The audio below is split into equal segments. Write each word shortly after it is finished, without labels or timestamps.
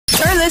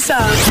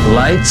Melissa.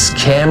 Lights,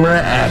 camera,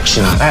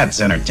 action. Now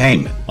that's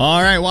entertainment.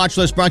 All right, watch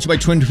list brought to you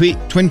by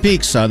Twin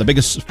Peaks. The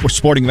biggest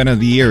sporting event of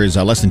the year is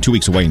less than 2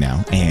 weeks away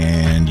now,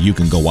 and you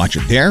can go watch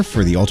it there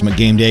for the ultimate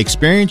game day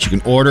experience. You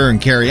can order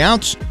and carry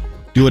out,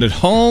 do it at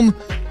home.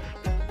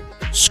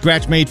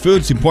 Scratch-made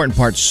food's the important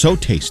part, so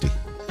tasty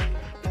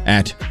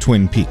at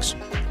Twin Peaks.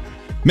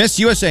 Miss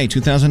USA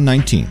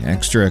 2019,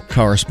 extra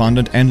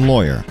correspondent and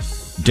lawyer,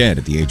 dead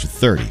at the age of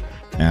 30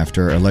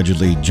 after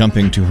allegedly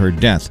jumping to her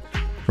death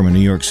from a New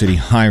York City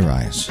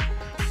high-rise.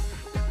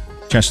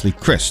 Chesley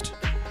Christ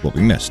will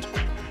be missed.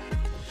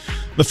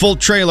 The full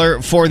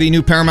trailer for the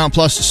new Paramount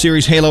Plus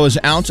series Halo is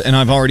out, and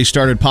I've already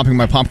started popping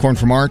my popcorn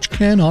for March.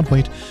 Cannot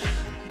wait.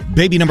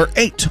 Baby number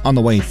 8 on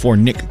the way for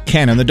Nick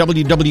Cannon. The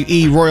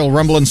WWE Royal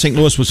Rumble in St.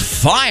 Louis was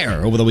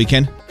fire over the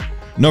weekend.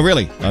 No,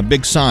 really, a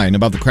big sign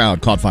above the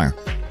crowd caught fire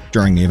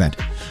during the event.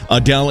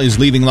 Adele is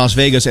leaving Las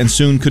Vegas and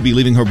soon could be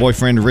leaving her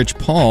boyfriend Rich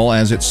Paul,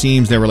 as it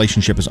seems their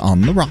relationship is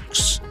on the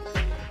rocks.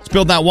 Let's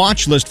build that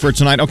watch list for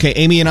tonight. Okay,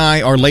 Amy and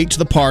I are late to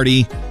the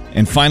party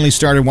and finally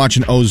started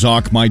watching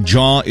Ozark. My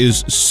jaw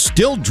is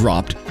still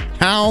dropped.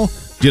 How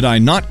did I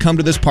not come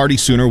to this party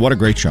sooner? What a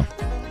great show.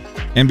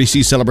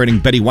 NBC celebrating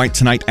Betty White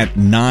tonight at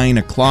 9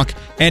 o'clock.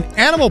 And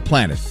Animal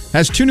Planet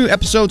has 2 new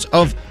episodes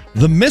of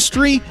The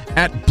Mystery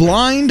at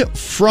Blind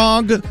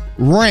Frog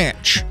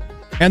Ranch.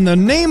 And the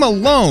name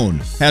alone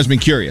has me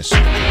curious.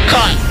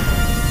 Cut!